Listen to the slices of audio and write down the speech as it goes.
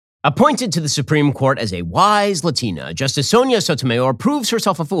Appointed to the Supreme Court as a wise Latina, Justice Sonia Sotomayor proves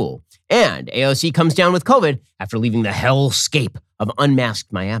herself a fool. And AOC comes down with COVID after leaving the hellscape of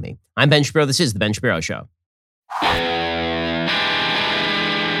unmasked Miami. I'm Ben Shapiro. This is The Ben Shapiro Show.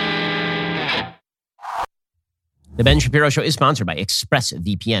 The Ben Shapiro Show is sponsored by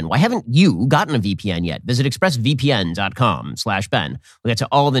ExpressVPN. Why haven't you gotten a VPN yet? Visit expressvpn.com/Ben. We'll get to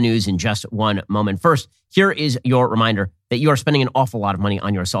all the news in just one moment. First, here is your reminder that you are spending an awful lot of money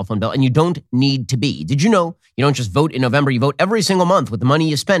on your cell phone bill, and you don't need to be. Did you know you don't just vote in November, you vote every single month with the money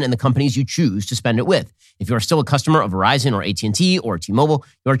you spend and the companies you choose to spend it with? If you are still a customer of Verizon or AT&T or T-Mobile,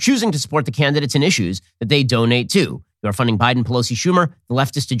 you are choosing to support the candidates and issues that they donate to. You are funding Biden, Pelosi, Schumer, the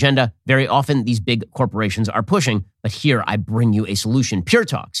leftist agenda. Very often, these big corporations are pushing, but here I bring you a solution. Pure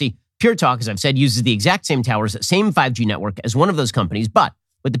Talk. See, Pure Talk, as I've said, uses the exact same towers, same 5G network as one of those companies, but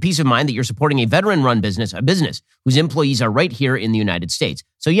with the peace of mind that you're supporting a veteran-run business, a business whose employees are right here in the United States.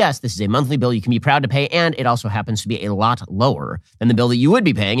 So yes, this is a monthly bill you can be proud to pay, and it also happens to be a lot lower than the bill that you would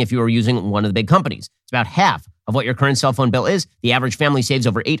be paying if you were using one of the big companies. It's about half of what your current cell phone bill is. The average family saves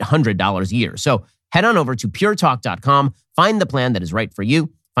over $800 a year. So head on over to puretalk.com, find the plan that is right for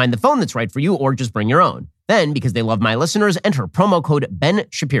you, find the phone that's right for you, or just bring your own. Then, because they love my listeners, enter promo code Ben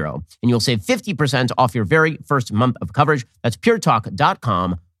Shapiro, and you'll save 50% off your very first month of coverage. That's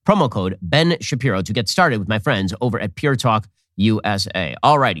puretalk.com, promo code Ben Shapiro to get started with my friends over at Pure Talk USA.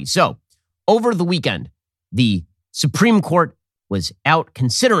 Alrighty, so over the weekend, the Supreme Court was out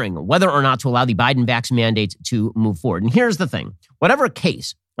considering whether or not to allow the Biden vax mandate to move forward. And here's the thing. Whatever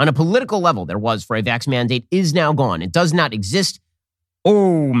case on a political level there was for a vax mandate is now gone. It does not exist.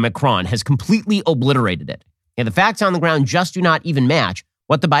 Omicron has completely obliterated it. And the facts on the ground just do not even match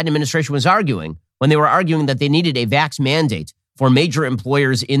what the Biden administration was arguing when they were arguing that they needed a vax mandate for major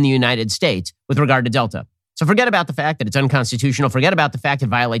employers in the United States with regard to Delta. So forget about the fact that it's unconstitutional. Forget about the fact it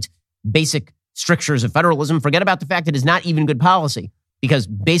violates basic strictures of federalism. Forget about the fact that it's not even good policy, because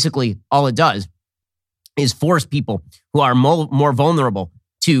basically all it does is force people who are more vulnerable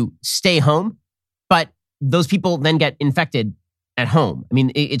to stay home, but those people then get infected at home. I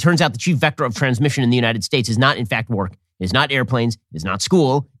mean, it turns out the chief vector of transmission in the United States is not, in fact, work. It is not airplanes. It is not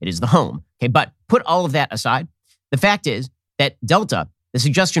school. It is the home. Okay, but put all of that aside. The fact is that Delta, the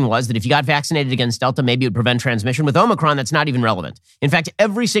suggestion was that if you got vaccinated against Delta, maybe it would prevent transmission. With Omicron, that's not even relevant. In fact,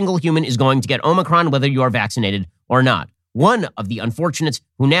 every single human is going to get Omicron, whether you are vaccinated or not. One of the unfortunates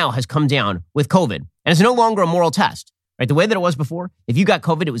who now has come down with COVID, and it's no longer a moral test, right? The way that it was before, if you got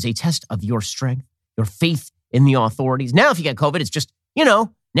COVID, it was a test of your strength, your faith in the authorities. Now, if you get COVID, it's just,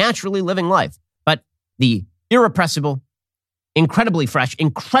 naturally living life. But the irrepressible, incredibly fresh,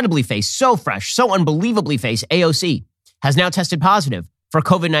 so fresh, so unbelievably face AOC has now tested positive for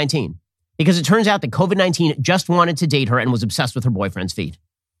COVID-19 because it turns out that COVID-19 just wanted to date her and was obsessed with her boyfriend's feet.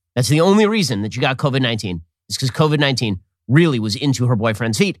 That's the only reason that you got COVID-19 is because COVID-19 really was into her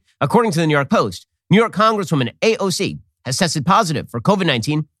boyfriend's feet. According to the New York Post, New York Congresswoman AOC has tested positive for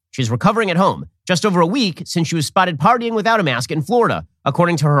COVID-19. She's recovering at home just over a week since she was spotted partying without a mask in Florida,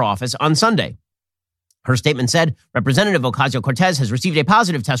 according to her office on Sunday. Her statement said, Representative Ocasio-Cortez has received a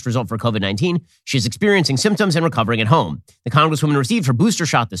positive test result for COVID-19. She is experiencing symptoms and recovering at home. The Congresswoman received her booster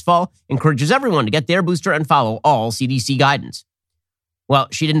shot this fall, encourages everyone to get their booster and follow all CDC guidance. Well,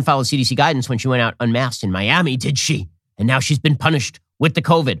 she didn't follow CDC guidance when she went out unmasked in Miami, did she? And now she's been punished with the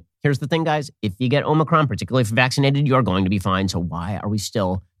COVID. Here's the thing, guys. If you get Omicron, particularly if you're vaccinated, you're going to be fine. So why are we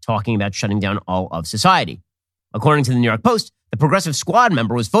still talking about shutting down all of society? According to the New York Post, the Progressive Squad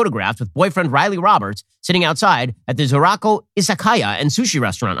member was photographed with boyfriend Riley Roberts sitting outside at the Zorako Izakaya and Sushi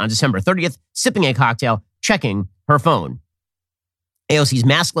restaurant on December 30th, sipping a cocktail, checking her phone. AOC's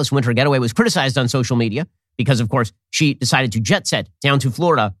maskless winter getaway was criticized on social media because, of course, she decided to jet set down to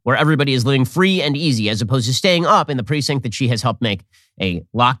Florida, where everybody is living free and easy, as opposed to staying up in the precinct that she has helped make a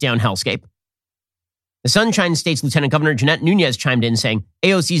lockdown hellscape. The Sunshine State's Lieutenant Governor Jeanette Nunez chimed in saying,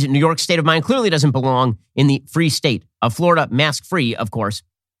 AOC's New York state of mind clearly doesn't belong in the free state of Florida, mask-free, of course.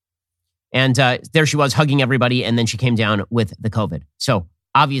 And there she was hugging everybody, and then she came down with the COVID. So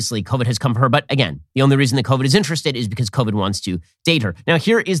obviously, COVID has come for her. But again, the only reason that COVID is interested is because COVID wants to date her. Now,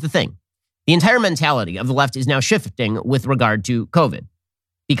 here is the thing. The entire mentality of the left is now shifting with regard to COVID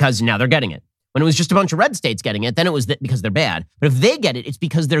because now they're getting it. When it was just a bunch of red states getting it, then it was because they're bad. But if they get it, it's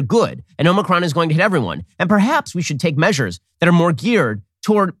because they're good. And Omicron is going to hit everyone. And perhaps we should take measures that are more geared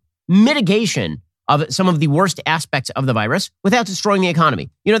toward mitigation of some of the worst aspects of the virus without destroying the economy.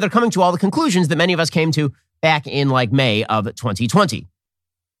 They're coming to all the conclusions that many of us came to back in May of 2020.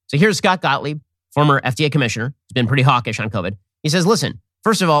 So here's Scott Gottlieb, former FDA commissioner, who's been pretty hawkish on COVID. He says, listen,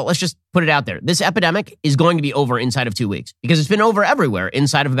 First of all, let's just put it out there. This epidemic is going to be over inside of 2 weeks because it's been over everywhere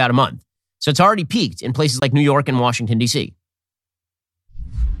inside of about a month. So it's already peaked in places like New York and Washington, D.C.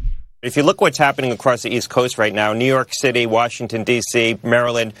 If you look what's happening across the East Coast right now, New York City, Washington, D.C.,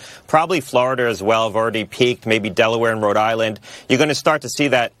 Maryland, probably Florida as well have already peaked, maybe Delaware and Rhode Island. You're going to start to see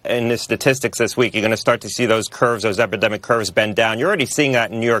that in the statistics this week. You're going to start to see those curves, those epidemic curves bend down. You're already seeing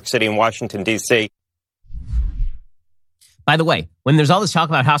that in New York City and Washington, D.C. By the way, when there's all this talk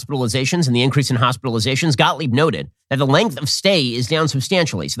about hospitalizations and the increase in hospitalizations, Gottlieb noted that the length of stay is down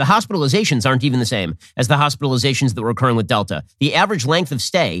substantially. So the hospitalizations aren't even the same as the hospitalizations that were occurring with Delta. The average length of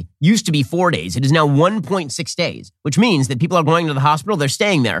stay used to be 4 days. It is now 1.6 days, which means that people are going to the hospital, they're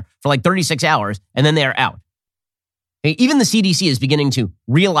staying there for like 36 hours, and then they are out. Even the CDC is beginning to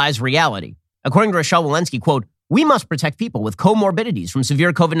realize reality. According to Rochelle Walensky, quote, "We must protect people with comorbidities from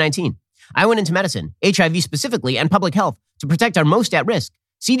severe COVID-19. I went into medicine, HIV specifically, and public health to protect our most at risk.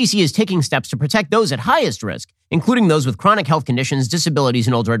 CDC is taking steps to protect those at highest risk, including those with chronic health conditions, disabilities,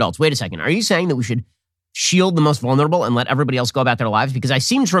 and older adults." Wait a second. Are you saying that we should shield the most vulnerable and let everybody else go about their lives? Because I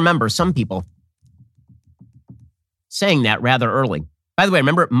seem to remember some people saying that rather early. By the way,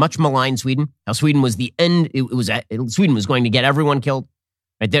 remember much maligned Sweden? How Sweden was the end. Sweden was going to get everyone killed.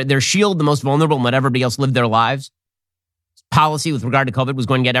 Right? Their shield the most vulnerable and let everybody else live their lives. Policy with regard to COVID was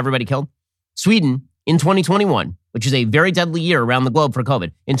going to get everybody killed. Sweden, in 2021, which is a very deadly year around the globe for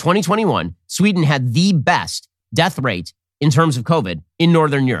COVID, in 2021, Sweden had the best death rate in terms of COVID in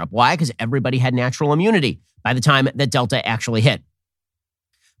Northern Europe. Why? Because everybody had natural immunity by the time that Delta actually hit.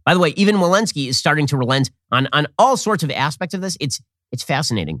 By the way, even Walensky is starting to relent on all sorts of aspects of this. It's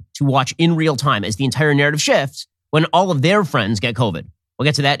fascinating to watch in real time as the entire narrative shifts when all of their friends get COVID. We'll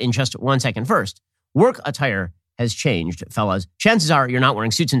get to that in just 1 second. First, work attire has changed, fellas. Chances are you're not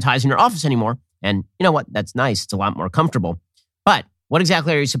wearing suits and ties in your office anymore. And you know what? That's nice. It's a lot more comfortable. But what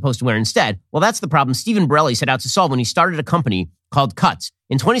exactly are you supposed to wear instead? Well, that's the problem Stephen Borelli set out to solve when he started a company called Cuts.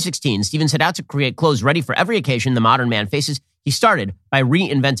 In 2016, Stephen set out to create clothes ready for every occasion the modern man faces. He started by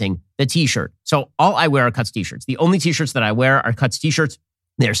reinventing the t-shirt. So all I wear are Cuts t-shirts. The only t-shirts that I wear are Cuts t-shirts.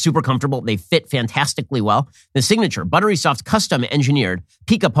 They're super comfortable. They fit fantastically well. The signature, buttery soft, custom engineered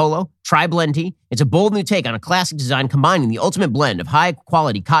Pika Polo Tri-Blend tee. It's a bold new take on a classic design combining the ultimate blend of high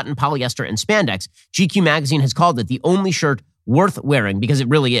quality cotton, polyester, and spandex. GQ magazine has called it the only shirt worth wearing because it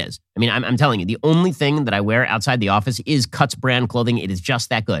really is. I mean, I'm telling you, the only thing that I wear outside the office is Cuts brand clothing. It is just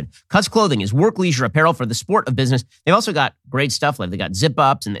that good. Cuts clothing is work leisure apparel for the sport of business. They've also got great stuff. Like they got zip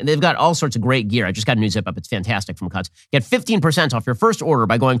ups and they've got all sorts of great gear. I just got a new zip up. It's fantastic from Cuts. Get 15% off your first order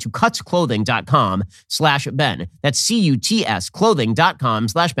by going to cutsclothing.com/Ben. That's CUTS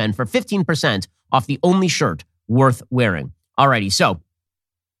clothing.com/Ben for 15% off the only shirt worth wearing. Alrighty. So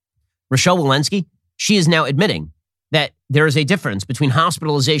Rochelle Walensky, she is now admitting that there is a difference between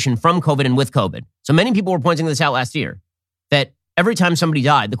hospitalization from COVID and with COVID. So many people were pointing this out last year, that every time somebody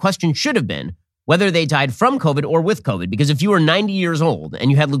died, the question should have been whether they died from COVID or with COVID. Because if you were 90 years old and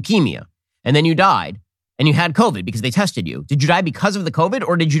you had leukemia, and then you died and you had COVID because they tested you, did you die because of the COVID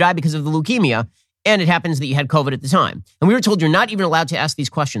or did you die because of the leukemia? And it happens that you had COVID at the time. And we were told you're not even allowed to ask these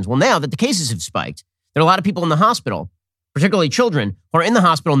questions. Well, now that the cases have spiked, there are a lot of people in the hospital, particularly children, who are in the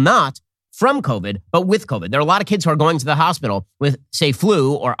hospital not from COVID, but with COVID. There are a lot of kids who are going to the hospital with, say,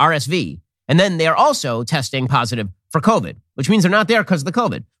 flu or RSV, and then they are also testing positive for COVID, which means they're not there because of the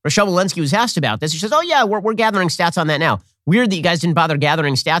COVID. Rochelle Walensky was asked about this. She says, oh, yeah, we're gathering stats on that now. Weird that you guys didn't bother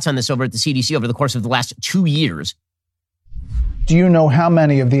gathering stats on this over at the CDC over the course of the last 2 years. Do you know how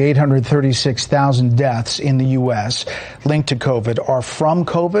many of the 836,000 deaths in the U.S. linked to COVID are from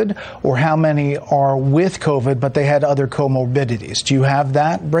COVID, or how many are with COVID, but they had other comorbidities? Do you have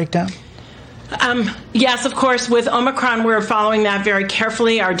that breakdown? Yes, of course. With Omicron, we're following that very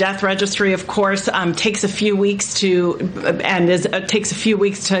carefully. Our death registry, of course, takes a few weeks to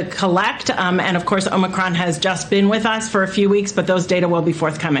collect. And of course, Omicron has just been with us for a few weeks, but those data will be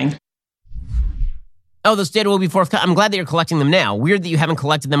forthcoming. Oh, those data will be forthcoming. I'm glad that you're collecting them now. Weird that you haven't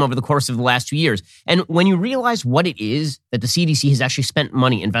collected them over the course of the last 2 years. And when you realize what it is that the CDC has actually spent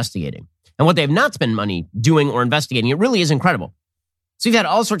money investigating and what they have not spent money doing or investigating, it really is incredible. So we've had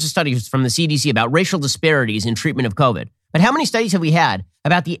all sorts of studies from the CDC about racial disparities in treatment of COVID. But how many studies have we had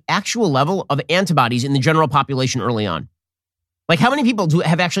about the actual level of antibodies in the general population early on? Like how many people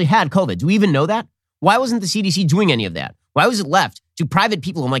have actually had COVID? Do we even know that? Why wasn't the CDC doing any of that? Why was it left to private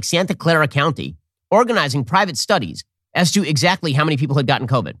people in like Santa Clara County organizing private studies as to exactly how many people had gotten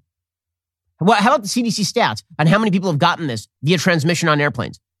COVID? How about the CDC stats on how many people have gotten this via transmission on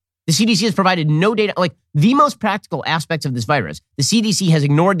airplanes? The CDC has provided no data, like the most practical aspects of this virus. The CDC has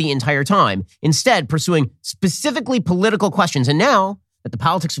ignored the entire time, instead pursuing specifically political questions. And now that the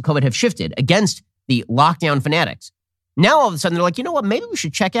politics of COVID have shifted against the lockdown fanatics. Now, all of a sudden, they're like, you know what? Maybe we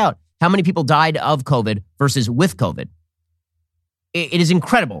should check out how many people died of COVID versus with COVID. It is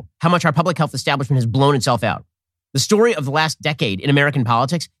incredible how much our public health establishment has blown itself out. The story of the last decade in American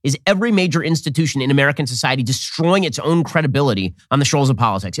politics is every major institution in American society destroying its own credibility on the shoals of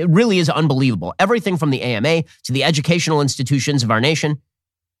politics. It really is unbelievable. Everything from the AMA to the educational institutions of our nation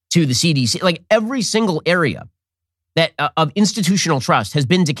to the CDC, like every single area that of institutional trust has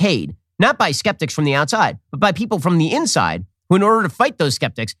been decayed, not by skeptics from the outside, but by people from the inside who, in order to fight those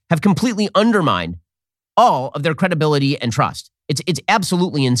skeptics, have completely undermined all of their credibility and trust. It's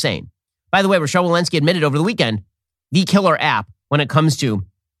absolutely insane. By the way, Rochelle Walensky admitted over the weekend the killer app when it comes to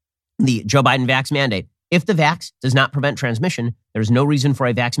the Joe Biden vax mandate. If the vax does not prevent transmission, there's no reason for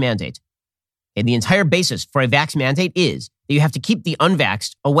a vax mandate. And the entire basis for a vax mandate is that you have to keep the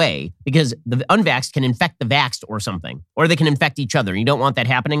unvaxxed away because the unvaxxed can infect the vaxxed or something, or they can infect each other. You don't want that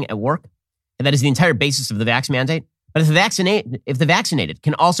happening at work. And that is the entire basis of the vax mandate. But if the vaccinated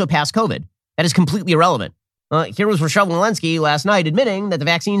can also pass COVID, that is completely irrelevant. Here was Rochelle Walensky last night admitting that the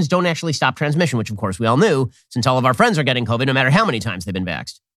vaccines don't actually stop transmission, which of course we all knew since all of our friends are getting COVID no matter how many times they've been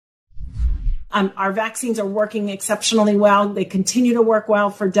vaxxed. Our vaccines are working exceptionally well. They continue to work well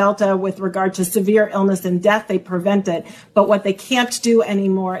for Delta with regard to severe illness and death. They prevent it. But what they can't do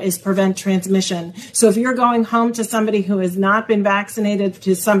anymore is prevent transmission. So if you're going home to somebody who has not been vaccinated,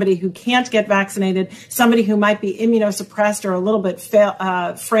 to somebody who can't get vaccinated, somebody who might be immunosuppressed or a little bit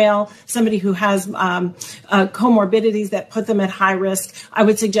frail, somebody who has comorbidities that put them at high risk, I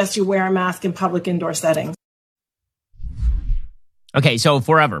would suggest you wear a mask in public indoor settings. Okay, so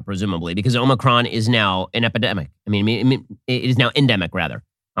forever, presumably, because Omicron is now an epidemic. It is now endemic, rather.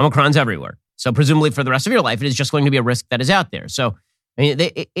 Omicron's everywhere. So presumably for the rest of your life, it is just going to be a risk that is out there. So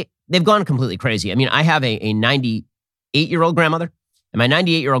they've gone completely crazy. I have a 98-year-old grandmother, and my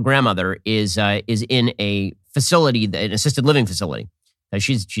 98-year-old grandmother is in a facility, an assisted living facility.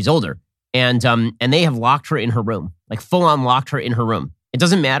 She's older, and they have locked her in her room, like full on locked her in her room. It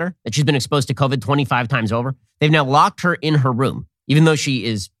doesn't matter that she's been exposed to COVID 25 times over. They've now locked her in her room, even though she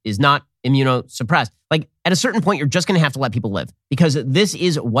is not immunosuppressed. Like, at a certain point, you're just going to have to let people live because this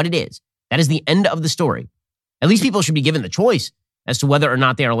is what it is. That is the end of the story. At least people should be given the choice as to whether or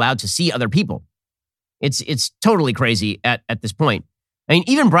not they are allowed to see other people. It's totally crazy at this point.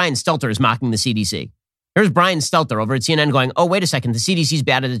 Even Brian Stelter is mocking the CDC. Here's Brian Stelter over at CNN going, oh, wait a second, the CDC's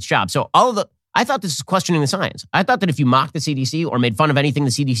bad at its job. So I thought this is questioning the science. I thought that if you mock the CDC or made fun of anything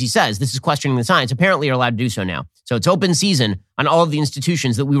the CDC says, this is questioning the science. Apparently, you're allowed to do so now. So it's open season on all of the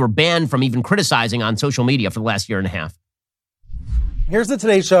institutions that we were banned from even criticizing on social media for the last year and a half. Here's the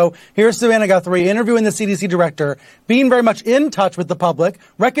Today Show. Here's Savannah Guthrie interviewing the CDC director, being very much in touch with the public,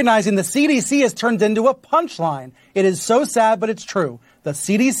 recognizing the CDC has turned into a punchline. It is so sad, but it's true. The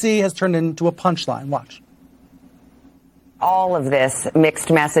CDC has turned into a punchline. Watch. All of this mixed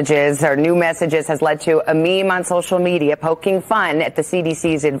messages or new messages has led to a meme on social media poking fun at the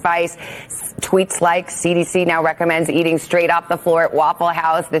CDC's advice. Tweets like CDC now recommends eating straight off the floor at Waffle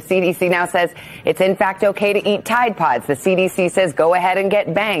House. The CDC now says it's in fact okay to eat Tide Pods. The CDC says go ahead and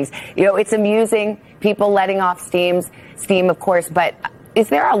get bangs. It's amusing, people letting off steam, of course, but is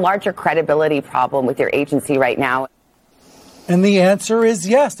there a larger credibility problem with your agency right now? And the answer is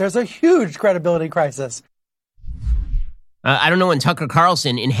yes, there's a huge credibility crisis. I don't know when Tucker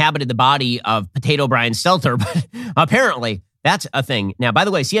Carlson inhabited the body of Potato Brian Stelter, but apparently that's a thing. Now, by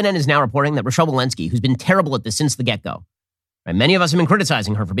the way, CNN is now reporting that Rochelle Walensky, who's been terrible at this since the get-go, right? Many of us have been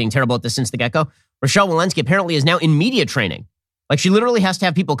criticizing her for being terrible at this since the get-go. Rochelle Walensky apparently is now in media training. Like, she literally has to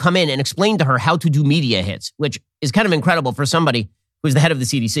have people come in and explain to her how to do media hits, which is kind of incredible for somebody who's the head of the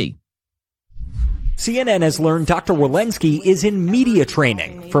CDC. CNN has learned Dr. Walensky is in media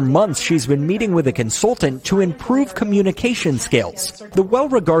training. For months, she's been meeting with a consultant to improve communication skills. The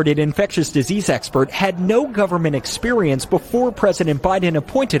well-regarded infectious disease expert had no government experience before President Biden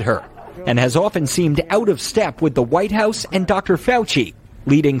appointed her and has often seemed out of step with the White House and Dr. Fauci,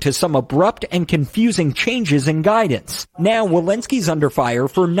 leading to some abrupt and confusing changes in guidance. Now, Walensky's under fire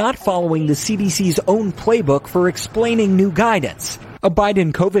for not following the CDC's own playbook for explaining new guidance. A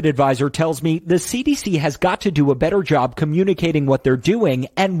Biden COVID advisor tells me the CDC has got to do a better job communicating what they're doing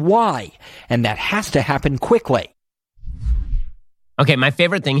and why, and that has to happen quickly. Okay, my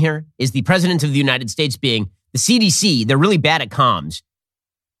favorite thing here is the president of the United States being the CDC. They're really bad at comms.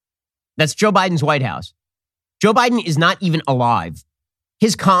 That's Joe Biden's White House. Joe Biden is not even alive.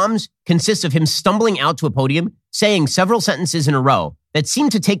 His comms consists of him stumbling out to a podium, saying several sentences in a row that seem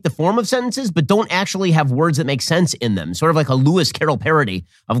to take the form of sentences, but don't actually have words that make sense in them, sort of like a Lewis Carroll parody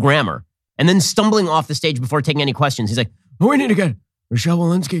of grammar, and then stumbling off the stage before taking any questions. He's like, oh, we need to get Rochelle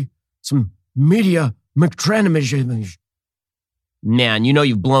Walensky, some media McTranimation. Man, you know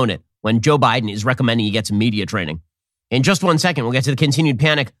you've blown it when Joe Biden is recommending you get some media training. In just 1 second, we'll get to the continued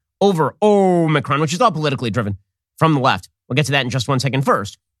panic over Omicron, which is all politically driven from the left. We'll get to that in just 1 second.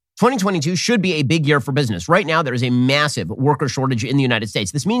 First, 2022 should be a big year for business. Right now, there is a massive worker shortage in the United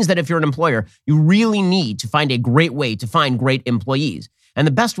States. This means that if you're an employer, you really need to find a great way to find great employees. And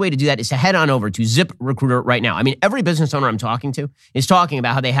the best way to do that is to head on over to ZipRecruiter right now. I mean, every business owner I'm talking to is talking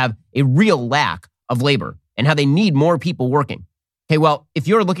about how they have a real lack of labor and how they need more people working. Okay, well, if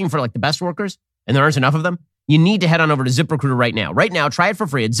you're looking for like the best workers and there aren't enough of them, you need to head on over to ZipRecruiter right now. Right now, try it for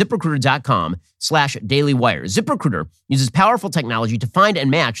free at ZipRecruiter.com/dailywire. ZipRecruiter uses powerful technology to find and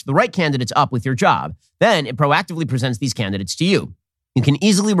match the right candidates up with your job. Then it proactively presents these candidates to you. You can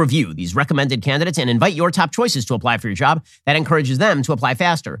easily review these recommended candidates and invite your top choices to apply for your job. That encourages them to apply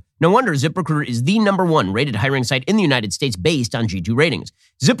faster. No wonder ZipRecruiter is the #1 rated hiring site in the United States based on G2 ratings.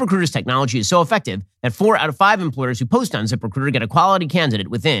 ZipRecruiter's technology is so effective that 4 out of 5 employers who post on ZipRecruiter get a quality candidate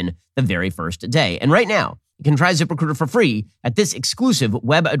within the very first day. And right now, you can try ZipRecruiter for free at this exclusive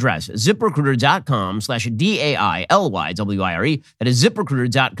web address, ZipRecruiter.com/DAILYWIRE. That is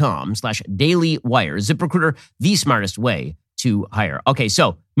ZipRecruiter.com/dailywire. ZipRecruiter, the smartest way to hire. Okay,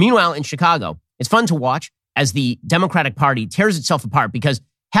 so meanwhile in Chicago, it's fun to watch as the Democratic Party tears itself apart because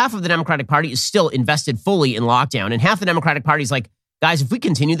half of the Democratic Party is still invested fully in lockdown, and half the Democratic Party is like, guys, if we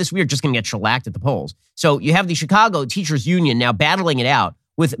continue this, we are just going to get shellacked at the polls. So you have the Chicago Teachers Union now battling it out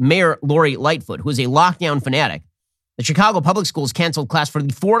with Mayor Lori Lightfoot, who is a lockdown fanatic. The Chicago Public Schools canceled class for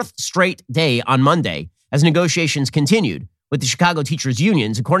the 4th straight day on Monday as negotiations continued with the Chicago Teachers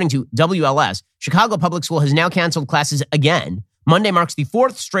Unions. According to WLS, Chicago Public School has now canceled classes again. Monday marks the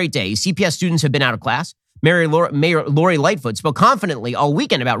 4th straight day CPS students have been out of class. Mayor Lori Lightfoot spoke confidently all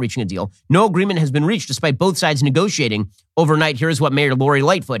weekend about reaching a deal. No agreement has been reached despite both sides negotiating overnight. Here's what Mayor Lori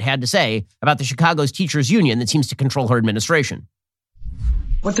Lightfoot had to say about the Chicago's Teachers Union that seems to control her administration.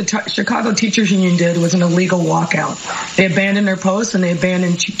 What the Chicago Teachers Union did was an illegal walkout. They abandoned their posts and they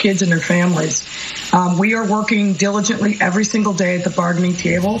abandoned kids and their families. We are working diligently every single day at the bargaining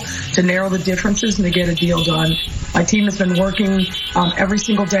table to narrow the differences and to get a deal done. My team has been working every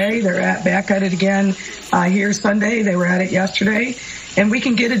single day. They're back at it again here Sunday. They were at it yesterday. And we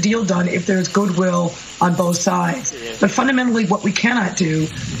can get a deal done if there's goodwill on both sides. But fundamentally, what we cannot do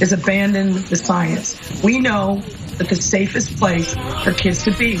is abandon the science. We know that the safest place for kids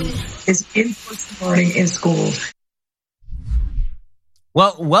to be is in-person learning in schools.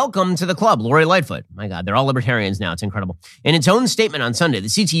 Well, welcome to the club, Lori Lightfoot. My God, they're all libertarians now. It's incredible. In its own statement on Sunday, the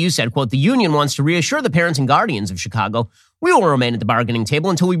CTU said, quote, the union wants to reassure the parents and guardians of Chicago we will remain at the bargaining table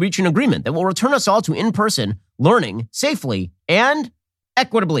until we reach an agreement that will return us all to in-person learning safely and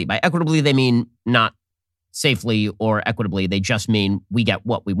equitably. By equitably, they mean not safely or equitably. They just mean we get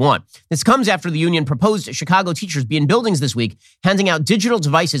what we want. This comes after the union proposed Chicago teachers be in buildings this week, handing out digital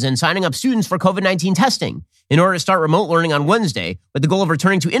devices and signing up students for COVID-19 testing in order to start remote learning on Wednesday with the goal of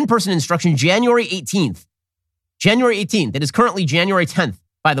returning to in-person instruction January 18th. January 18th. It is currently January 10th,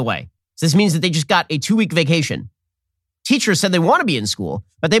 by the way. So this means that they just got a 2-week vacation. Teachers said they want to be in school,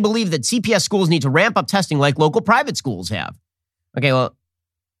 but they believe that CPS schools need to ramp up testing like local private schools have. Okay, well,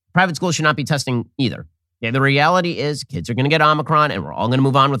 private schools should not be testing either. Yeah, the reality is kids are going to get Omicron and we're all going to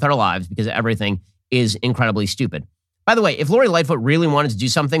move on with our lives because everything is incredibly stupid. By the way, if Lori Lightfoot really wanted to do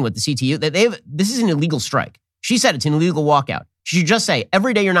something with the CTU, this is an illegal strike. She said it's an illegal walkout. She should just say,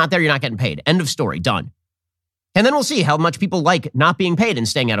 every day you're not there, you're not getting paid. End of story. Done. And then we'll see how much people like not being paid and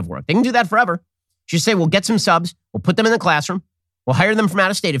staying out of work. They can do that forever. She should say, we'll get some subs. We'll put them in the classroom. We'll hire them from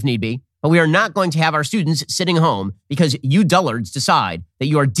out of state if need be. But we are not going to have our students sitting home because you dullards decide that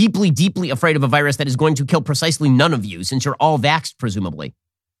you are deeply, deeply afraid of a virus that is going to kill precisely none of you since you're all vaxxed, presumably.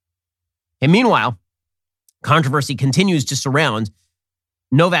 And meanwhile, controversy continues to surround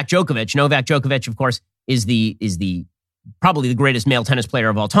Novak Djokovic. Novak Djokovic, of course, is probably the greatest male tennis player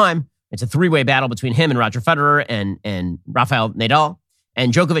of all time. It's a 3-way battle between him and Roger Federer and Rafael Nadal.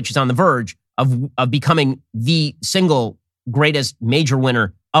 And Djokovic is on the verge of becoming the single greatest major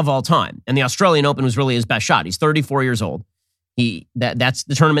winner of all time. And the Australian Open was really his best shot. He's 34 years old. That's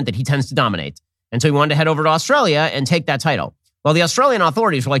the tournament that he tends to dominate. And so he wanted to head over to Australia and take that title. Well, the Australian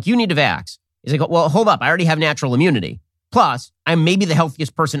authorities were like, you need to vax. He's like, well, hold up. I already have natural immunity. Plus, I'm maybe the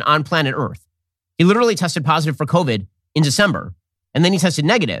healthiest person on planet Earth. He literally tested positive for COVID in December. And then he tested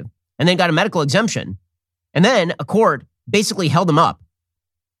negative. And then got a medical exemption. And then a court basically held him up.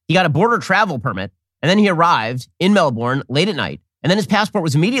 He got a border travel permit. And then he arrived in Melbourne late at night, And then his passport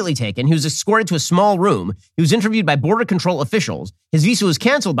was immediately taken. He was escorted to a small room. He was interviewed by border control officials. His visa was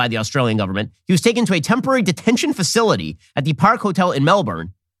canceled by the Australian government. He was taken to a temporary detention facility at the Park Hotel in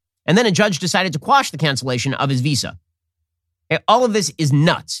Melbourne. And then a judge decided to quash the cancellation of his visa. All of this is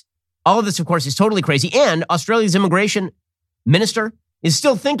nuts. All of this, of course, is totally crazy. And Australia's immigration minister is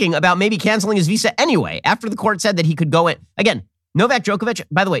still thinking about maybe canceling his visa anyway, after the court said that he could go in. Again, Novak Djokovic,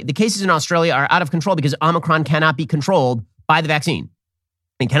 by the way, the cases in Australia are out of control because Omicron cannot be controlled by the vaccine.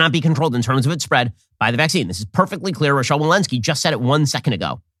 It cannot be controlled in terms of its spread by the vaccine. This is perfectly clear. Rochelle Walensky just said it 1 second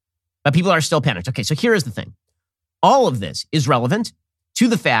ago. But people are still panicked. Okay, so here is the thing. All of this is relevant to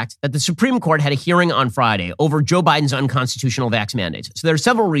the fact that the Supreme Court had a hearing on Friday over Joe Biden's unconstitutional vax mandates. So there are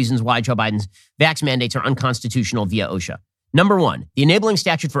several reasons why Joe Biden's vax mandates are unconstitutional via OSHA. Number one, the enabling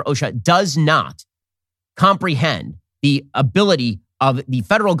statute for OSHA does not comprehend the ability of the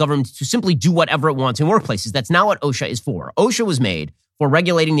federal government to simply do whatever it wants in workplaces. That's not what OSHA is for. OSHA was made for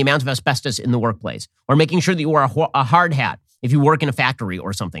regulating the amount of asbestos in the workplace or making sure that you wear a hard hat if you work in a factory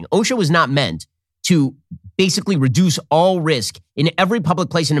or something. OSHA was not meant to basically reduce all risk in every public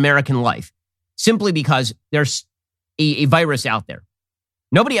place in American life simply because there's a virus out there.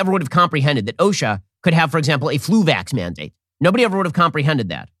 Nobody ever would have comprehended that OSHA could have, for example, a flu vax mandate. Nobody ever would have comprehended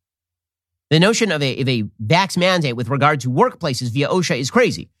that. The notion of a vax mandate with regard to workplaces via OSHA is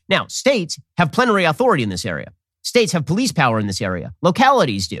crazy. Now, states have plenary authority in this area. States have police power in this area.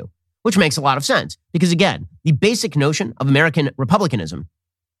 Localities do, which makes a lot of sense. Because again, the basic notion of American republicanism,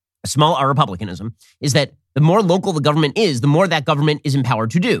 small r republicanism, is that the more local the government is, the more that government is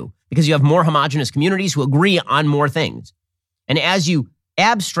empowered to do. Because you have more homogenous communities who agree on more things. And as you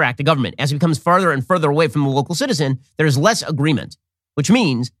abstract the government, as it becomes farther and further away from the local citizen, there's less agreement, which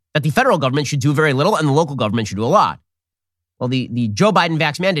means that the federal government should do very little and the local government should do a lot. Well, the Joe Biden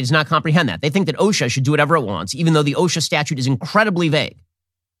vax mandate does not comprehend that. They think that OSHA should do whatever it wants, even though the OSHA statute is incredibly vague.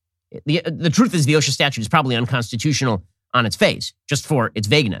 The truth is the OSHA statute is probably unconstitutional on its face, just for its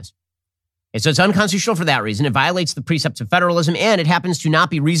vagueness. Okay, so it's unconstitutional for that reason. It violates the precepts of federalism, and it happens to not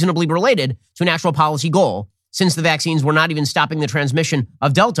be reasonably related to an actual policy goal, since the vaccines were not even stopping the transmission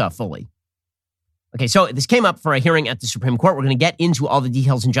of Delta fully. Okay, so this came up for a hearing at the Supreme Court. We're going to get into all the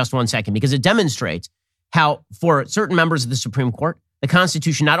details in just 1 second because it demonstrates how, for certain members of the Supreme Court, the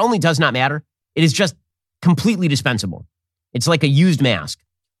Constitution not only does not matter, it is just completely dispensable. It's like a used mask.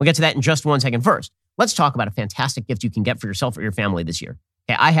 We'll get to that in just 1 second. First, let's talk about a fantastic gift you can get for yourself or your family this year.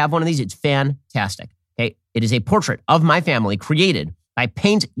 Okay, I have one of these. It's fantastic. Okay, it is a portrait of my family created by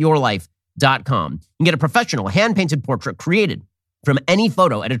paintyourlife.com. You can get a professional hand-painted portrait created from any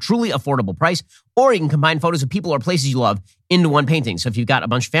photo at a truly affordable price, or you can combine photos of people or places you love into one painting. So if you've got a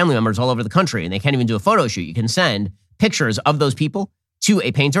bunch of family members all over the country and they can't even do a photo shoot, you can send pictures of those people to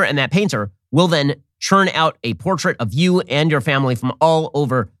a painter, and that painter will then churn out a portrait of you and your family from all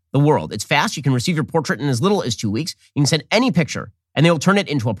over the world. It's fast. You can receive your portrait in as little as 2 weeks. You can send any picture, and they will turn it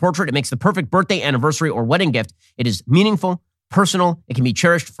into a portrait. It makes the perfect birthday, anniversary, or wedding gift. It is meaningful, personal. It can be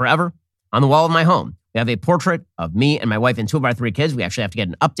cherished forever. On the wall of my home, we have a portrait of me and my wife and 2 of our 3 kids. We actually have to get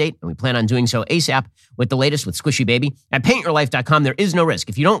an update, and we plan on doing so ASAP with the latest with Squishy Baby. At paintyourlife.com, there is no risk.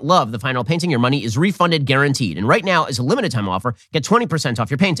 If you don't love the final painting, your money is refunded guaranteed. And right now, as a limited time offer, get 20% off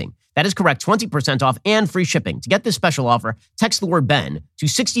your painting. That is correct, 20% off and free shipping. To get this special offer, text the word Ben to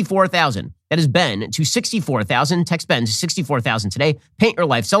 64,000. That is Ben to 64,000. Text Ben to 64,000 today. Paint Your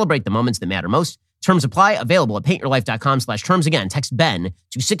Life. Celebrate the moments that matter most. Terms apply. Available at paintyourlife.com/terms. Again, text Ben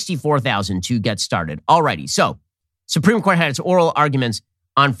to 64,000 to get started. Alrighty. So, Supreme Court had its oral arguments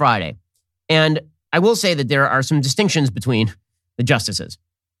on Friday. And I will say that there are some distinctions between the justices.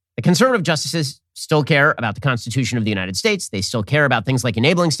 The conservative justices still care about the Constitution of the United States. They still care about things like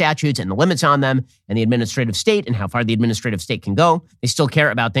enabling statutes and the limits on them and the administrative state and how far the administrative state can go. They still care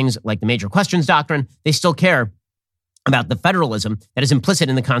about things like the major questions doctrine. They still care about the federalism that is implicit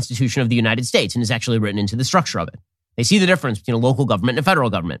in the Constitution of the United States and is actually written into the structure of it. They see the difference between a local government and a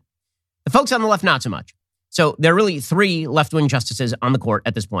federal government. The folks on the left, not so much. So there are really 3 left-wing justices on the court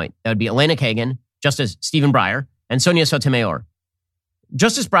at this point. That would be Elena Kagan, Justice Stephen Breyer, and Sonia Sotomayor.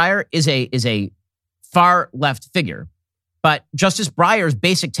 Justice Breyer is a far-left figure, but Justice Breyer's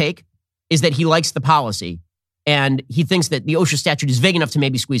basic take is that he likes the policy, and he thinks that the OSHA statute is vague enough to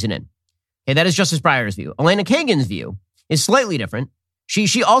maybe squeeze it in. Okay, that is Justice Breyer's view. Elena Kagan's view is slightly different.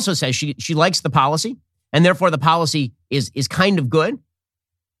 She also says she likes the policy, and therefore the policy is kind of good,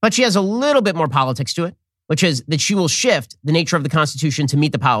 but she has a little bit more politics to it, which is that she will shift the nature of the Constitution to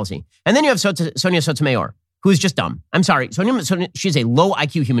meet the policy. And then you have Sonia Sotomayor, who is just dumb. I'm sorry. Sonia, she's a low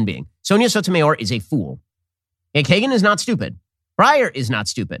IQ human being. Sonia Sotomayor is a fool. And Kagan is not stupid. Breyer is not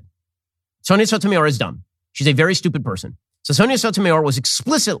stupid. Sonia Sotomayor is dumb. She's a very stupid person. So Sonia Sotomayor was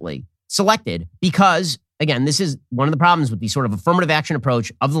explicitly selected because, again, this is one of the problems with the sort of affirmative action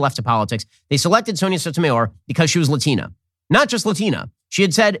approach of the left to politics. They selected Sonia Sotomayor because she was Latina. Not just Latina. She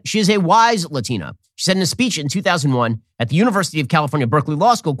had said she is a wise Latina. She said in a speech in 2001 at the University of California, Berkeley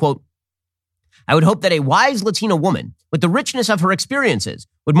Law School, quote, I would hope that a wise Latina woman with the richness of her experiences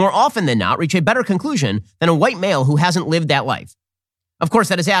would more often than not reach a better conclusion than a white male who hasn't lived that life. Of course,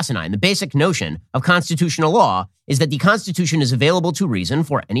 that is asinine. The basic notion of constitutional law is that the Constitution is available to reason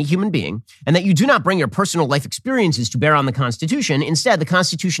for any human being, and that you do not bring your personal life experiences to bear on the Constitution. Instead, the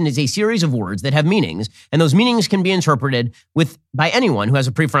Constitution is a series of words that have meanings, and those meanings can be interpreted by anyone who has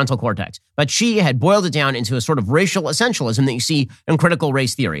a prefrontal cortex. But she had boiled it down into a sort of racial essentialism that you see in critical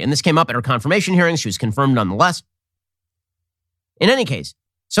race theory. And this came up at her confirmation hearings. She was confirmed nonetheless. In any case,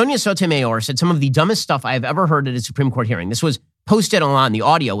 Sonia Sotomayor said some of the dumbest stuff I have ever heard at a Supreme Court hearing. This was posted online. The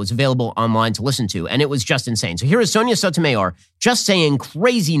audio was available online to listen to, and it was just insane. So here is Sonia Sotomayor just saying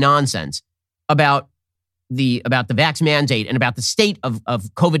crazy nonsense about the vax mandate and about the state of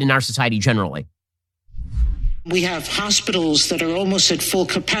COVID in our society generally. We have hospitals that are almost at full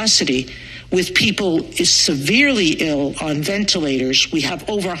capacity with people severely ill on ventilators. We have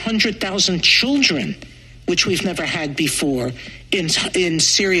over 100,000 children, which we've never had before, in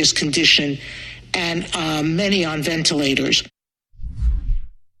serious condition, and many on ventilators.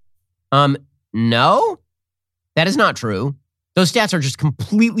 No, that is not true. Those stats are just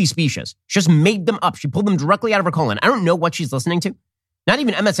completely specious. She just made them up. She pulled them directly out of her colon. I don't know what she's listening to. Not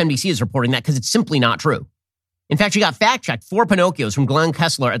even MSNBC is reporting that because it's simply not true. In fact, she got fact-checked 4 Pinocchios from Glenn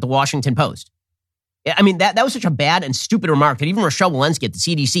Kessler at the Washington Post. I mean, that was such a bad and stupid remark that even Rochelle Walensky at the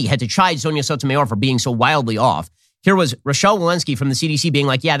CDC had to chide Sonia Sotomayor for being so wildly off. Here was Rochelle Walensky from the CDC being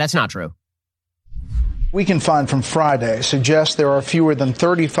like, yeah, that's not true. We can find from Friday suggests there are fewer than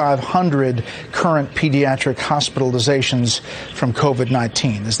 3,500 current pediatric hospitalizations from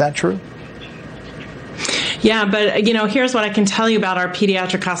COVID-19. Is that true? Yeah, but, here's what I can tell you about our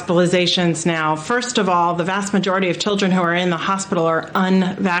pediatric hospitalizations now. First of all, the vast majority of children who are in the hospital are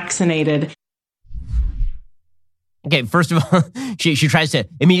unvaccinated. Okay, first of all, she tries to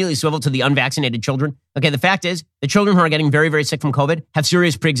immediately swivel to the unvaccinated children. Okay, the fact is, the children who are getting very, very sick from COVID have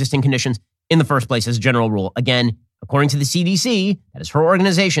serious pre-existing conditions in the first place as a general rule. Again, according to the CDC, that is her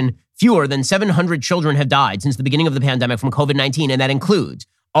organization, fewer than 700 children have died since the beginning of the pandemic from COVID-19, and that includes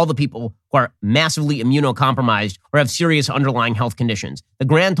all the people who are massively immunocompromised or have serious underlying health conditions. The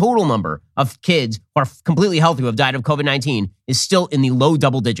grand total number of kids who are completely healthy who have died of COVID-19 is still in the low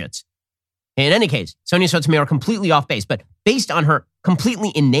double digits. In any case, Sonia Sotomayor completely off base, but based on her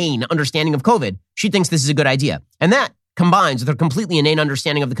completely inane understanding of COVID, she thinks this is a good idea. And that combines with her completely inane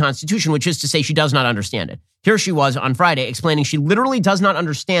understanding of the Constitution, which is to say she does not understand it. Here she was on Friday explaining she literally does not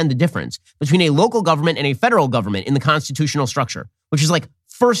understand the difference between a local government and a federal government in the constitutional structure, which is like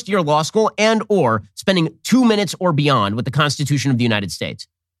first-year law school and or spending 2 minutes or beyond with the Constitution of the United States.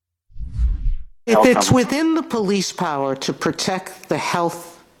 If it's within the police power to protect the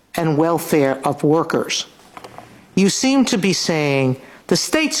health and welfare of workers, you seem to be saying the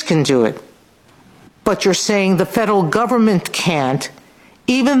states can do it, but you're saying the federal government can't,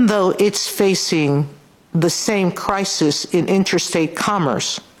 even though it's facing the same crisis in interstate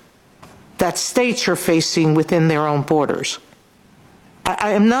commerce that states are facing within their own borders.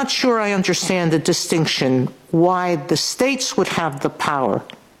 I am not sure I understand the distinction why the states would have the power,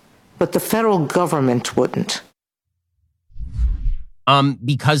 but the federal government wouldn't.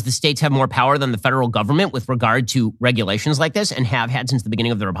 Because the states have more power than the federal government with regard to regulations like this and have had since the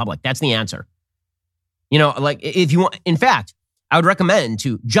beginning of the republic. That's the answer. If you want, in fact, I would recommend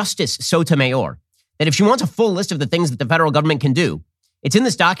to Justice Sotomayor that if she wants a full list of the things that the federal government can do, it's in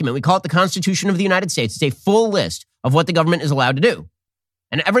this document. We call it the Constitution of the United States. It's a full list of what the government is allowed to do.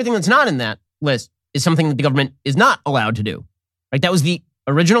 And everything that's not in that list is something that the government is not allowed to do. Right? That was the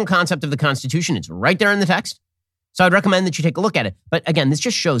original concept of the Constitution. It's right there in the text. So I'd recommend that you take a look at it. But again, this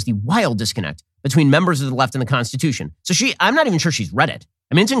just shows the wild disconnect between members of the left and the Constitution. So I'm not even sure she's read it.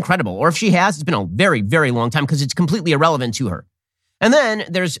 I mean, it's incredible. Or if she has, it's been a very, very long time because it's completely irrelevant to her. And then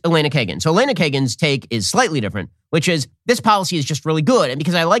there's Elena Kagan. So Elena Kagan's take is slightly different, which is this policy is just really good. And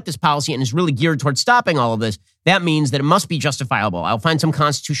because I like this policy and is really geared towards stopping all of this, that means that it must be justifiable. I'll find some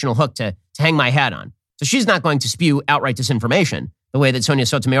constitutional hook to hang my hat on. So she's not going to spew outright disinformation the way that Sonia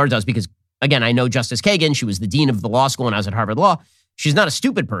Sotomayor does because, again, I know Justice Kagan. She was the dean of the law school when I was at Harvard Law. She's not a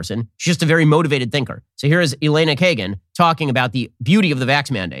stupid person. She's just a very motivated thinker. So here is Elena Kagan talking about the beauty of the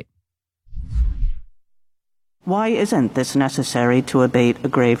vax mandate. Why isn't this necessary to abate a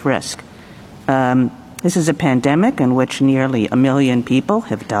grave risk? This is a pandemic in which nearly 1 million people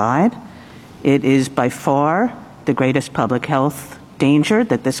have died. It is by far the greatest public health danger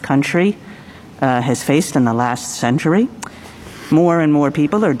that this country has faced in the last century. More and more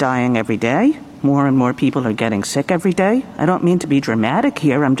people are dying every day. More and more people are getting sick every day. I don't mean to be dramatic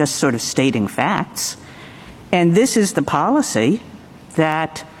here. I'm just sort of stating facts. And this is the policy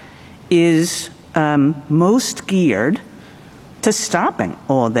that is most geared to stopping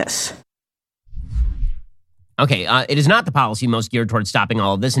all this. Okay, it is not the policy most geared towards stopping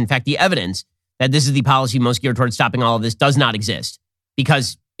all of this. In fact, the evidence that this is the policy most geared towards stopping all of this does not exist,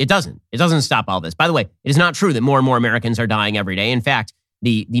 because it doesn't. It doesn't stop all this. By the way, it is not true that more and more Americans are dying every day. In fact,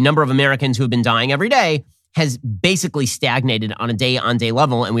 the number of Americans who have been dying every day has basically stagnated on a day-on-day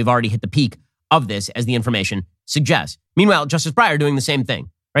level, and we've already hit the peak of this, as the information suggests. Meanwhile, Justice Breyer doing the same thing,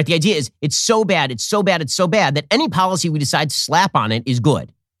 right? The idea is it's so bad that any policy we decide to slap on it is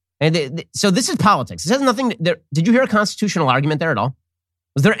good. And so this is politics. This has nothing. Did you hear a constitutional argument there at all?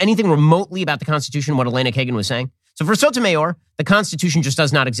 Was there anything remotely about the Constitution, what Elena Kagan was saying? So for Sotomayor, the Constitution just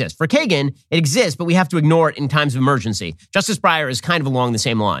does not exist. For Kagan, it exists, but we have to ignore it in times of emergency. Justice Breyer is kind of along the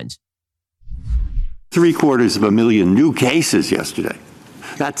same lines. 750,000 new cases yesterday.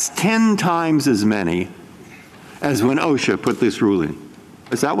 That's 10 times as many as when OSHA put this rule in.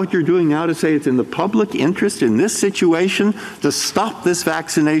 Is that what you're doing now, to say it's in the public interest in this situation to stop this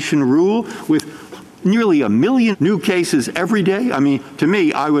vaccination rule with nearly 1 million new cases every day? I mean, to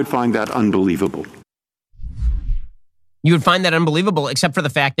me, I would find that unbelievable. You would find that unbelievable, except for the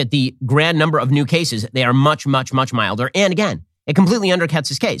fact that the grand number of new cases, they are much, much, much milder. And again, it completely undercuts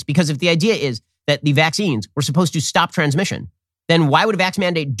his case, because if the idea is that the vaccines were supposed to stop transmission, then why would a vax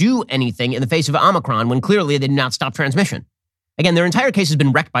mandate do anything in the face of Omicron when clearly they did not stop transmission? Again, their entire case has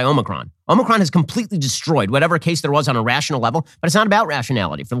been wrecked by Omicron. Omicron has completely destroyed whatever case there was on a rational level, but it's not about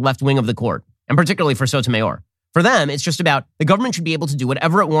rationality for the left wing of the court, and particularly for Sotomayor. For them, it's just about the government should be able to do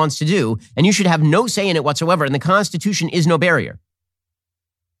whatever it wants to do, and you should have no say in it whatsoever, and the Constitution is no barrier.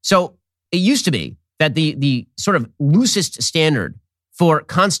 So it used to be that the sort of loosest standard for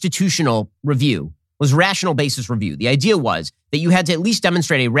constitutional review was rational basis review. The idea was that you had to at least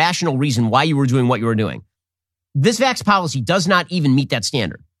demonstrate a rational reason why you were doing what you were doing. This vax policy does not even meet that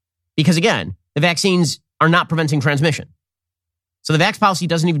standard, because again, the vaccines are not preventing transmission. So the vax policy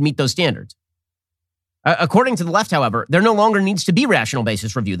doesn't even meet those standards. According to the left, however, there no longer needs to be rational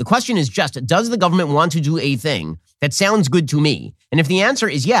basis review. The question is just, does the government want to do a thing that sounds good to me? And if the answer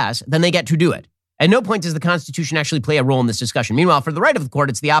is yes, then they get to do it. At no point does the Constitution actually play a role in this discussion. Meanwhile, for the right of the court,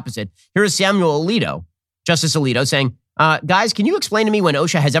 it's the opposite. Here is Samuel Alito, Justice Alito, saying, guys, can you explain to me when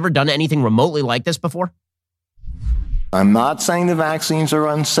OSHA has ever done anything remotely like this before? I'm not saying the vaccines are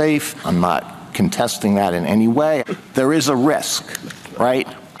unsafe. I'm not contesting that in any way. There is a risk, right?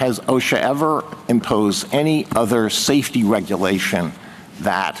 Has OSHA ever imposed any other safety regulation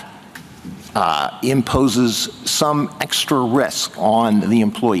that imposes some extra risk on the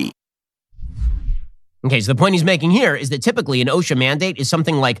employee? Okay, so the point he's making here is that typically an OSHA mandate is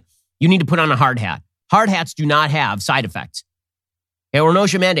something like you need to put on a hard hat. Hard hats do not have side effects. Okay, or an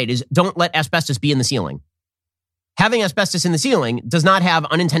OSHA mandate is don't let asbestos be in the ceiling. Having asbestos in the ceiling does not have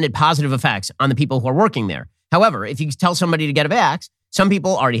unintended positive effects on the people who are working there. However, if you tell somebody to get a vax, some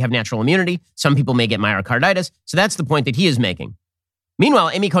people already have natural immunity. Some people may get myocarditis. So that's the point that he is making.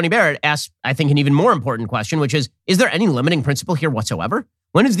 Meanwhile, Amy Coney Barrett asks, I think, an even more important question, which is there any limiting principle here whatsoever?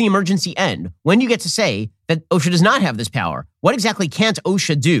 When does the emergency end? When do you get to say that OSHA does not have this power? What exactly can't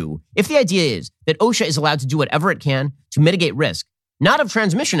OSHA do? If the idea is that OSHA is allowed to do whatever it can to mitigate risk, not of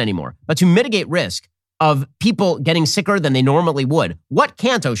transmission anymore, but to mitigate risk of people getting sicker than they normally would, what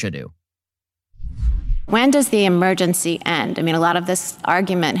can't OSHA do? When does the emergency end? I mean, a lot of this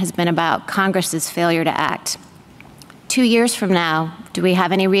argument has been about Congress's failure to act. 2 years from now, do we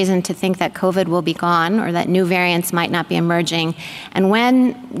have any reason to think that COVID will be gone or that new variants might not be emerging? And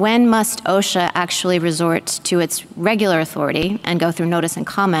when must OSHA actually resort to its regular authority and go through notice and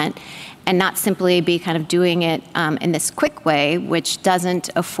comment and not simply be kind of doing it in this quick way, which doesn't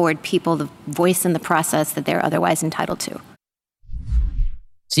afford people the voice in the process that they're otherwise entitled to?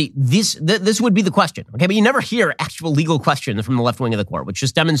 See, this would be the question, okay? But you never hear actual legal questions from the left wing of the court, which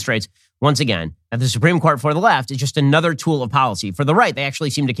just demonstrates, once again, that the Supreme Court for the left is just another tool of policy. For the right, they actually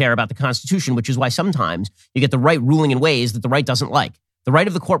seem to care about the Constitution, which is why sometimes you get the right ruling in ways that the right doesn't like. The right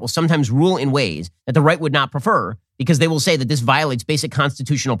of the court will sometimes rule in ways that the right would not prefer because they will say that this violates basic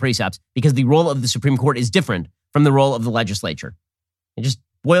constitutional precepts because the role of the Supreme Court is different from the role of the legislature. It just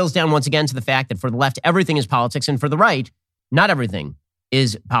boils down once again to the fact that for the left, everything is politics, and for the right, not everything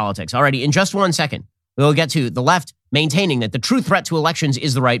is politics. Alrighty, in just 1 second, we'll get to the left maintaining that the true threat to elections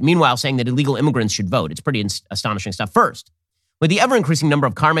is the right, meanwhile saying that illegal immigrants should vote. It's pretty astonishing stuff. First, With the ever-increasing number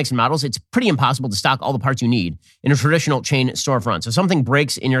of car makes and models, it's pretty impossible to stock all the parts you need in a traditional chain storefront. So if something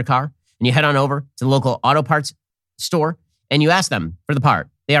breaks in your car and you head on over to the local auto parts store and you ask them for the part,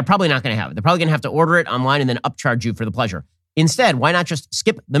 they are probably not going to have it. They're probably going to have to order it online and then upcharge you for the pleasure. Instead, why not just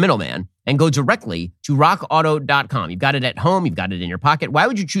skip the middleman and go directly to rockauto.com? You've got it at home. You've got it in your pocket. Why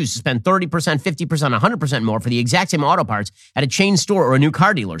would you choose to spend 30%, 50%, 100% more for the exact same auto parts at a chain store or a new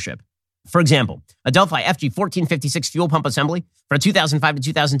car dealership? For example, a Delphi FG 1456 fuel pump assembly for a 2005 to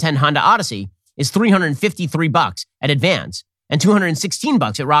 2010 Honda Odyssey is $353 at Advance and $216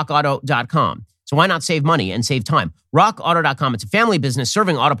 at rockauto.com. So why not save money and save time? RockAuto.com, it's a family business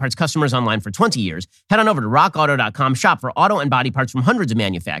serving auto parts customers online for 20 years. Head on over to RockAuto.com, shop for auto and body parts from hundreds of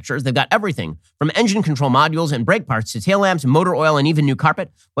manufacturers. They've got everything from engine control modules and brake parts to tail lamps, motor oil, and even new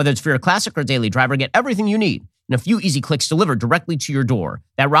carpet. Whether it's for your classic or daily driver, get everything you need in a few easy clicks delivered directly to your door.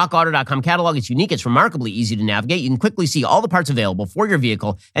 That RockAuto.com catalog is unique. It's remarkably easy to navigate. You can quickly see all the parts available for your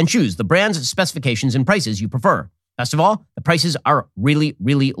vehicle and choose the brands, specifications, and prices you prefer. Best of all, the prices are really,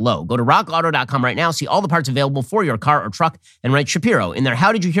 really low. Go to rockauto.com right now, see all the parts available for your car or truck, and write Shapiro in their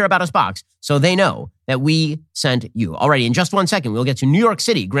How Did You Hear About Us box so they know that we sent you. Alrighty, in just 1 second, we'll get to New York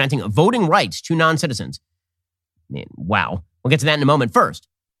City granting voting rights to non-citizens. Man, wow. We'll get to that in a moment. First,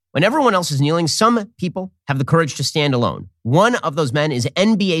 when everyone else is kneeling, some people have the courage to stand alone. One of those men is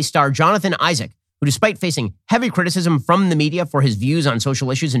NBA star Jonathan Isaac, who, despite facing heavy criticism from the media for his views on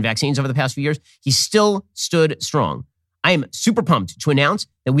social issues and vaccines over the past few years, he still stood strong. I am super pumped to announce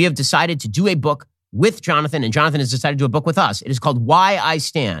that we have decided to do a book with Jonathan, and Jonathan has decided to do a book with us. It is called Why I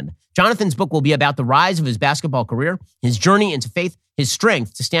Stand. Jonathan's book will be about the rise of his basketball career, his journey into faith, his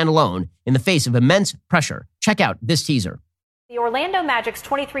strength to stand alone in the face of immense pressure. Check out this teaser. The Orlando Magic's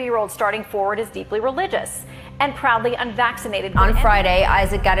 23-year-old starting forward is deeply religious and proudly unvaccinated. On Friday,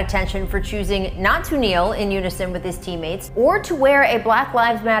 Isaac got attention for choosing not to kneel in unison with his teammates or to wear a Black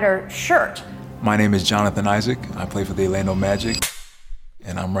Lives Matter shirt. My name is Jonathan Isaac. I play for the Orlando Magic,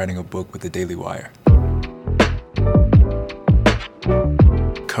 and I'm writing a book with the Daily Wire.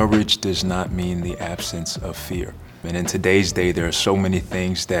 Courage does not mean the absence of fear. And in today's day, there are so many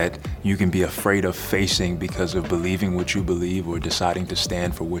things that you can be afraid of facing because of believing what you believe or deciding to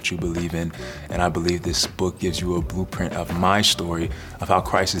stand for what you believe in. And I believe this book gives you a blueprint of my story of how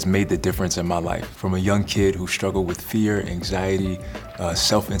Christ has made the difference in my life. From a young kid who struggled with fear, anxiety,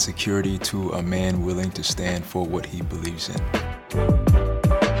 self-insecurity, to a man willing to stand for what he believes in.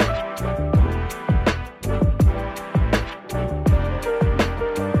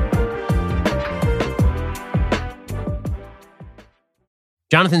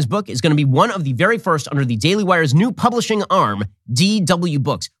 Jonathan's book is going to be one of the very first under the Daily Wire's new publishing arm, DW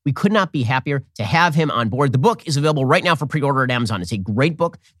Books. We could not be happier to have him on board. The book is available right now for pre-order at Amazon. It's a great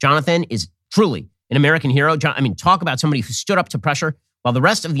book. Jonathan is truly an American hero. Talk about somebody who stood up to pressure while the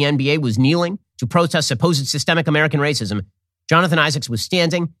rest of the NBA was kneeling to protest supposed systemic American racism. Jonathan Isaacs was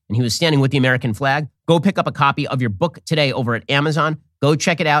standing, and he was standing with the American flag. Go pick up a copy of your book today over at Amazon. Go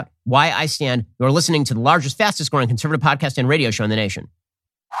check it out. Why I Stand. You're listening to the largest, fastest growing conservative podcast and radio show in the nation.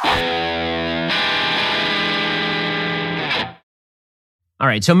 All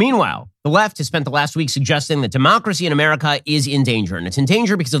right, so meanwhile, the left has spent the last week suggesting that democracy in America is in danger, and it's in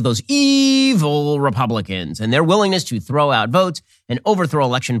danger because of those evil Republicans and their willingness to throw out votes and overthrow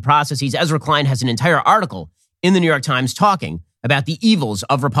election processes. Ezra Klein has an entire article in the New York Times talking about the evils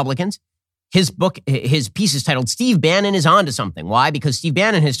of Republicans. His piece is titled, Steve Bannon is Onto Something. Why? Because Steve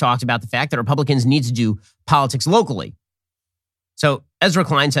Bannon has talked about the fact that Republicans need to do politics locally. So Ezra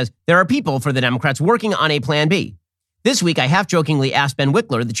Klein says, there are people for the Democrats working on a plan B. This week, I half-jokingly asked Ben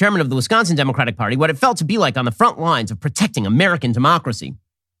Wickler, the chairman of the Wisconsin Democratic Party, what it felt to be like on the front lines of protecting American democracy.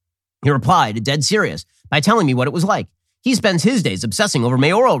 He replied, dead serious, by telling me what it was like. He spends his days obsessing over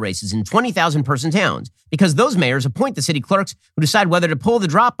mayoral races in 20,000-person towns because those mayors appoint the city clerks who decide whether to pull the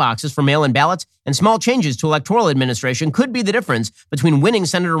drop boxes for mail-in ballots, and small changes to electoral administration could be the difference between winning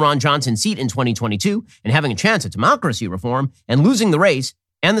Senator Ron Johnson's seat in 2022 and having a chance at democracy reform and losing the race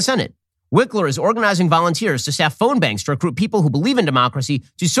and the Senate. Wickler is organizing volunteers to staff phone banks to recruit people who believe in democracy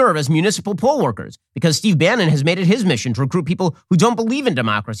to serve as municipal poll workers because Steve Bannon has made it his mission to recruit people who don't believe in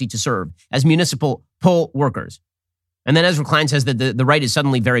democracy to serve as municipal poll workers. And then Ezra Klein says that the right is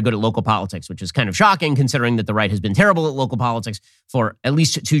suddenly very good at local politics, which is kind of shocking considering that the right has been terrible at local politics for at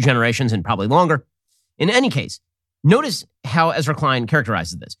least 2 generations and probably longer. In any case, notice how Ezra Klein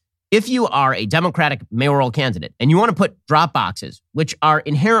characterizes this. If you are a Democratic mayoral candidate and you want to put drop boxes, which are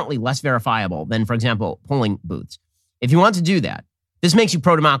inherently less verifiable than, for example, polling booths, if you want to do that, this makes you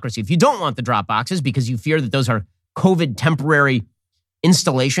pro-democracy. If you don't want the drop boxes because you fear that those are COVID temporary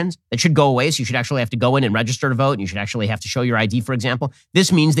installations that should go away. So you should actually have to go in and register to vote. And you should actually have to show your ID, for example.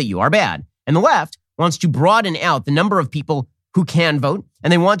 This means that you are bad. And the left wants to broaden out the number of people who can vote.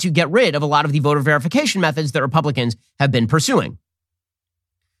 And they want to get rid of a lot of the voter verification methods that Republicans have been pursuing.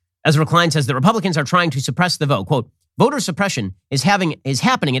 Ezra Klein says the Republicans are trying to suppress the vote. Quote, voter suppression is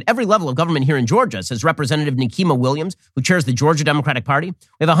happening at every level of government here in Georgia, says Representative Nikema Williams, who chairs the Georgia Democratic Party. We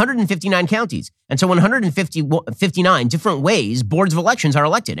have 159 counties. And so 159 different ways boards of elections are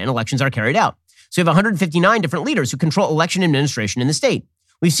elected and elections are carried out. So we have 159 different leaders who control election administration in the state.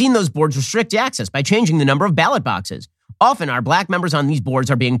 We've seen those boards restrict access by changing the number of ballot boxes. Often our black members on these boards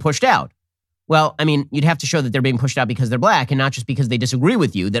are being pushed out. Well, I mean, you'd have to show that they're being pushed out because they're black and not just because they disagree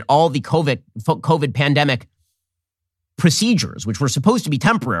with you, that all the COVID pandemic procedures, which were supposed to be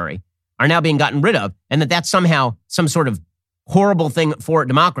temporary, are now being gotten rid of, and that that's somehow some sort of horrible thing for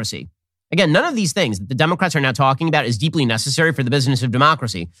democracy. Again, none of these things that the Democrats are now talking about is deeply necessary for the business of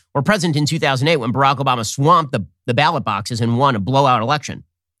democracy were present in 2008 when Barack Obama swamped the ballot boxes and won a blowout election,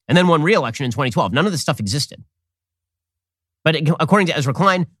 and then won re-election in 2012. None of this stuff existed. But according to Ezra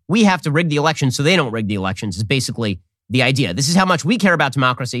Klein, we have to rig the elections so they don't rig the elections is basically the idea. This is how much we care about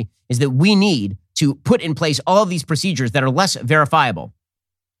democracy, is that we need to put in place all of these procedures that are less verifiable.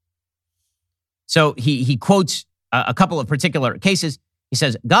 So he quotes a couple of particular cases. He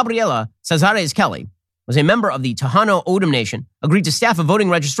says, Gabriela Cazares Kelly was a member of the Tejano Odom Nation, agreed to staff a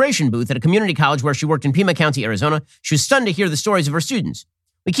voting registration booth at a community college where she worked in Pima County, Arizona. She was stunned to hear the stories of her students.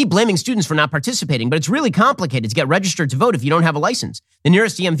 We keep blaming students for not participating, but it's really complicated to get registered to vote if you don't have a license. The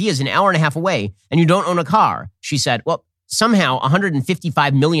nearest DMV is an hour and a half away, and you don't own a car, she said. Well, somehow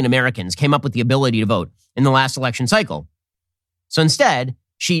 155 million Americans came up with the ability to vote in the last election cycle. So instead,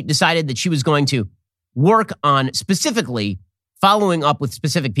 she decided that she was going to work on specifically following up with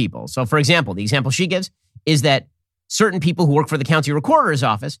specific people. So, for example, the example she gives is that certain people who work for the county recorder's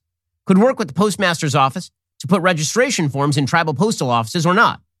office could work with the postmaster's office to put registration forms in tribal postal offices or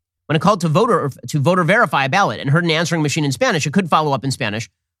not. When it called to voter verify a ballot and heard an answering machine in Spanish, it could follow up in Spanish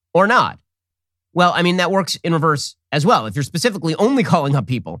or not. Well, I mean, that works in reverse as well. If you're specifically only calling up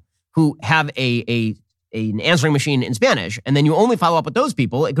people who have an answering machine in Spanish, and then you only follow up with those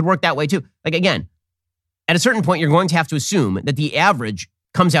people, it could work that way too. Like, again, at a certain point, you're going to have to assume that the average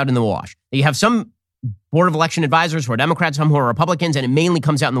comes out in the wash. That you have some Board of Election Advisors who are Democrats, some who are Republicans, and it mainly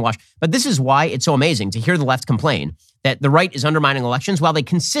comes out in the wash. But this is why it's so amazing to hear the left complain that the right is undermining elections while they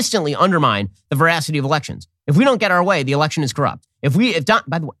consistently undermine the veracity of elections. If we don't get our way, the election is corrupt. By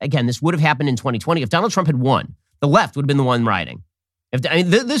the way, again, this would have happened in 2020. If Donald Trump had won, the left would have been the one rioting.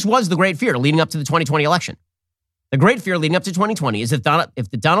 This was the great fear leading up to the 2020 election. The great fear leading up to 2020 is if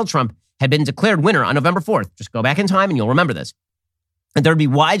Donald Trump had been declared winner on November 4th, just go back in time and you'll remember this, that there would be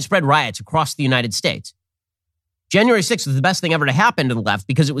widespread riots across the United States. January 6th was the best thing ever to happen to the left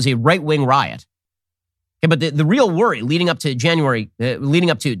because it was a right-wing riot. Okay, but the real worry leading up to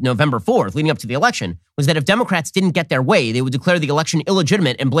November 4th, leading up to the election, was that if Democrats didn't get their way, they would declare the election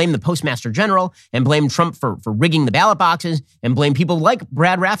illegitimate and blame the Postmaster General and blame Trump for rigging the ballot boxes and blame people like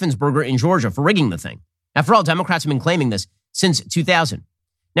Brad Raffensperger in Georgia for rigging the thing. After all, Democrats have been claiming this since 2000.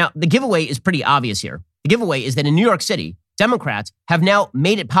 Now, the giveaway is pretty obvious here. The giveaway is that in New York City, Democrats have now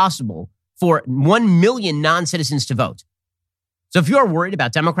made it possible for 1 million non-citizens to vote. So if you're worried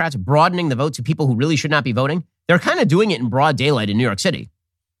about Democrats broadening the vote to people who really should not be voting, they're kind of doing it in broad daylight in New York City.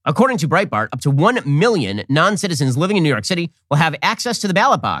 According to Breitbart, up to 1 million non-citizens living in New York City will have access to the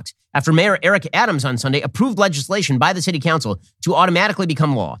ballot box after Mayor Eric Adams on Sunday approved legislation by the city council to automatically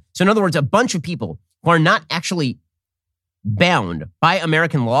become law. So in other words, a bunch of people who are not actually bound by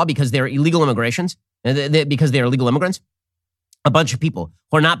American law because they're illegal immigrants, a bunch of people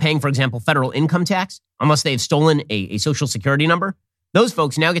who are not paying, for example, federal income tax unless they've stolen a social security number, those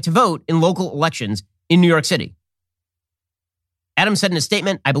folks now get to vote in local elections in New York City. Adams said in a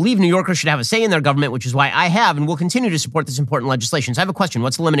statement, I believe New Yorkers should have a say in their government, which is why I have and will continue to support this important legislation. So I have a question.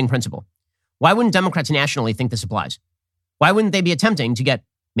 What's the limiting principle? Why wouldn't Democrats nationally think this applies? Why wouldn't they be attempting to get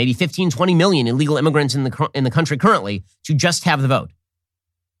maybe 15, 20 million illegal immigrants in the country currently to just have the vote?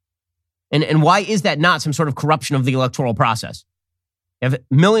 And why is that not some sort of corruption of the electoral process? You have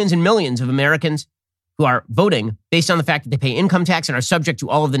millions and millions of Americans who are voting based on the fact that they pay income tax and are subject to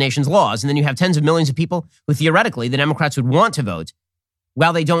all of the nation's laws. And then you have tens of millions of people who theoretically the Democrats would want to vote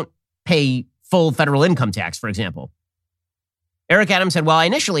while they don't pay full federal income tax, for example. Eric Adams said, while I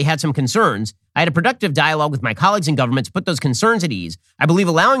initially had some concerns, I had a productive dialogue with my colleagues in government to put those concerns at ease. I believe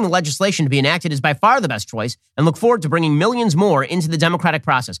allowing the legislation to be enacted is by far the best choice and look forward to bringing millions more into the democratic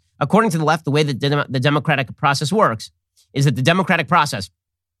process. According to the left, the way that the democratic process works is that the democratic process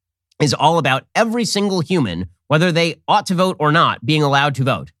is all about every single human whether they ought to vote or not, being allowed to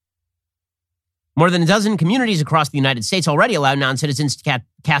vote. More than a dozen communities across the United States already allow non-citizens to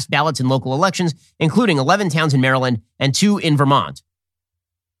cast ballots in local elections, including 11 towns in Maryland and 2 in Vermont.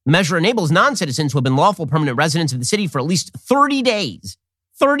 The measure enables non-citizens who have been lawful permanent residents of the city for at least 30 days,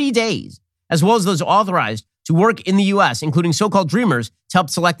 as well as those authorized to work in the U.S., including so-called dreamers, to help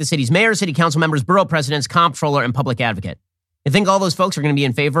select the city's mayor, city council members, borough presidents, comptroller, and public advocate. You think all those folks are going to be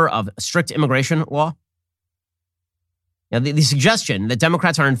in favor of strict immigration law? Now, the suggestion that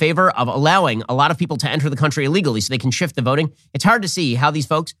Democrats are in favor of allowing a lot of people to enter the country illegally so they can shift the voting, it's hard to see how these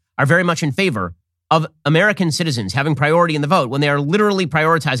folks are very much in favor of American citizens having priority in the vote when they are literally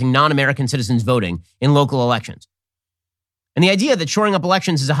prioritizing non-American citizens voting in local elections. And the idea that shoring up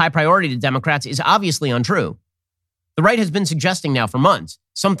elections is a high priority to Democrats is obviously untrue. The right has been suggesting now for months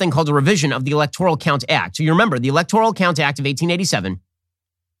something called a revision of the Electoral Count Act. So you remember, the Electoral Count Act of 1887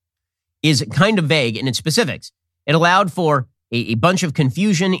 is kind of vague in its specifics. It allowed for a bunch of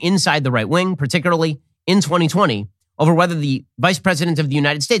confusion inside the right wing, particularly in 2020, over whether the vice president of the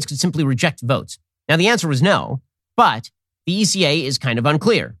United States could simply reject votes. Now, the answer was no, but the ECA is kind of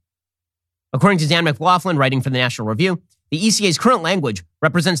unclear. According to Dan McLaughlin, writing for the National Review, the ECA's current language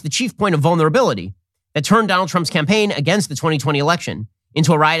represents the chief point of vulnerability that turned Donald Trump's campaign against the 2020 election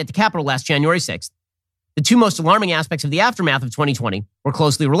into a riot at the Capitol last January 6th. The two most alarming aspects of the aftermath of 2020 were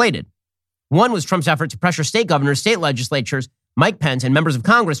closely related. One was Trump's effort to pressure state governors, state legislatures, Mike Pence, and members of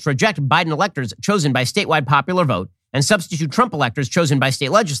Congress to reject Biden electors chosen by statewide popular vote and substitute Trump electors chosen by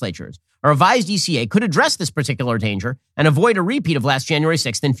state legislatures. A revised ECA could address this particular danger and avoid a repeat of last January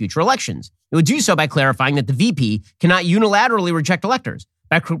 6th in future elections. It would do so by clarifying that the VP cannot unilaterally reject electors,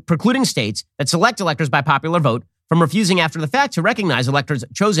 by precluding states that select electors by popular vote from refusing after the fact to recognize electors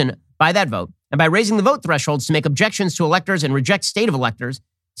chosen by that vote, and by raising the vote thresholds to make objections to electors and reject slates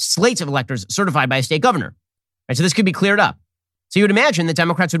of electors certified by a state governor. Right, so this could be cleared up. So you would imagine that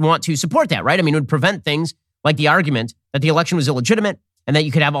Democrats would want to support that, right? I mean, it would prevent things like the argument that the election was illegitimate and that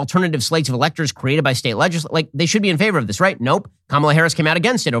you could have alternative slates of electors created by state legislators. Like, they should be in favor of this, right? Nope. Kamala Harris came out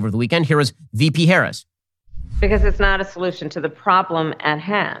against it over the weekend. Here was VP Harris. Because it's not a solution to the problem at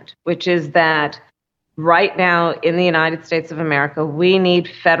hand, which is that right now in the United States of America, we need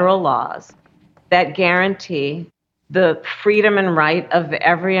federal laws that guarantee the freedom and right of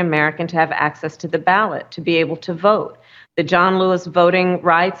every American to have access to the ballot, to be able to vote. The John Lewis Voting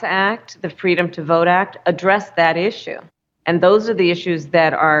Rights Act, the Freedom to Vote Act, address that issue. And those are the issues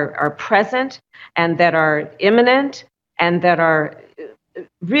that are present and that are imminent and that are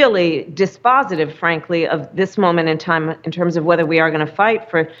really dispositive, frankly, of this moment in time in terms of whether we are going to fight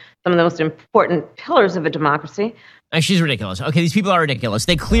for some of the most important pillars of a democracy. She's ridiculous. Okay, these people are ridiculous.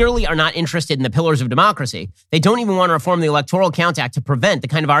 They clearly are not interested in the pillars of democracy. They don't even want to reform the Electoral Count Act to prevent the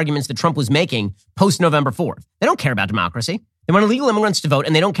kind of arguments that Trump was making post-November 4th. They don't care about democracy. They want illegal immigrants to vote,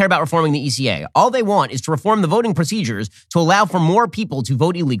 and they don't care about reforming the ECA. All they want is to reform the voting procedures to allow for more people to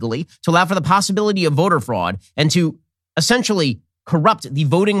vote illegally, to allow for the possibility of voter fraud, and to essentially corrupt the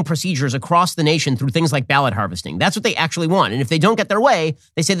voting procedures across the nation through things like ballot harvesting. That's what they actually want. And if they don't get their way,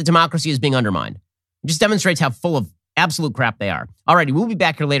 they say that democracy is being undermined. It just demonstrates how full of absolute crap they are. Alrighty, we'll be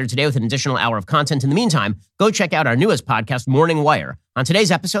back here later today with an additional hour of content. In the meantime, go check out our newest podcast, Morning Wire. On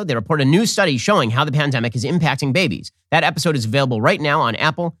today's episode, they report a new study showing how the pandemic is impacting babies. That episode is available right now on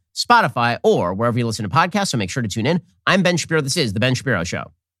Apple, Spotify, or wherever you listen to podcasts, so make sure to tune in. I'm Ben Shapiro. This is The Ben Shapiro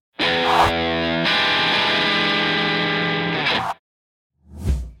Show.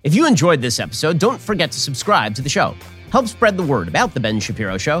 If you enjoyed this episode, don't forget to subscribe to the show. Help spread the word about The Ben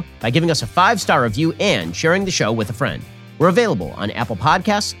Shapiro Show by giving us a 5-star review and sharing the show with a friend. We're available on Apple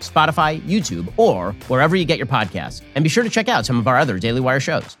Podcasts, Spotify, YouTube, or wherever you get your podcasts. And be sure to check out some of our other Daily Wire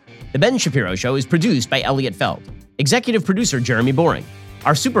shows. The Ben Shapiro Show is produced by Elliot Feld. Executive producer Jeremy Boring.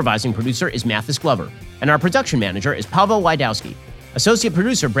 Our supervising producer is Mathis Glover. And our production manager is Pavel Wydowski. Associate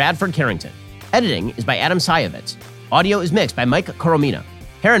producer Bradford Carrington. Editing is by Adam Sayevitz. Audio is mixed by Mike Coromina.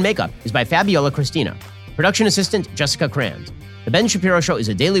 Hair and makeup is by Fabiola Cristina. Production assistant, Jessica Kranz. The Ben Shapiro Show is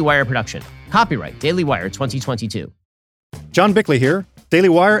a Daily Wire production. Copyright Daily Wire 2022. John Bickley here, Daily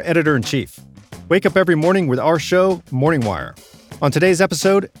Wire Editor-in-Chief. Wake up every morning with our show, Morning Wire. On today's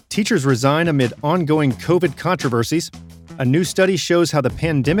episode, teachers resign amid ongoing COVID controversies. A new study shows how the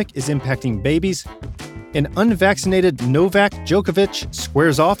pandemic is impacting babies. An unvaccinated Novak Djokovic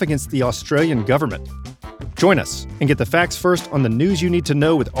squares off against the Australian government. Join us and get the facts first on the news you need to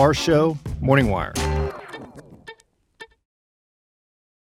know with our show, Morning Wire.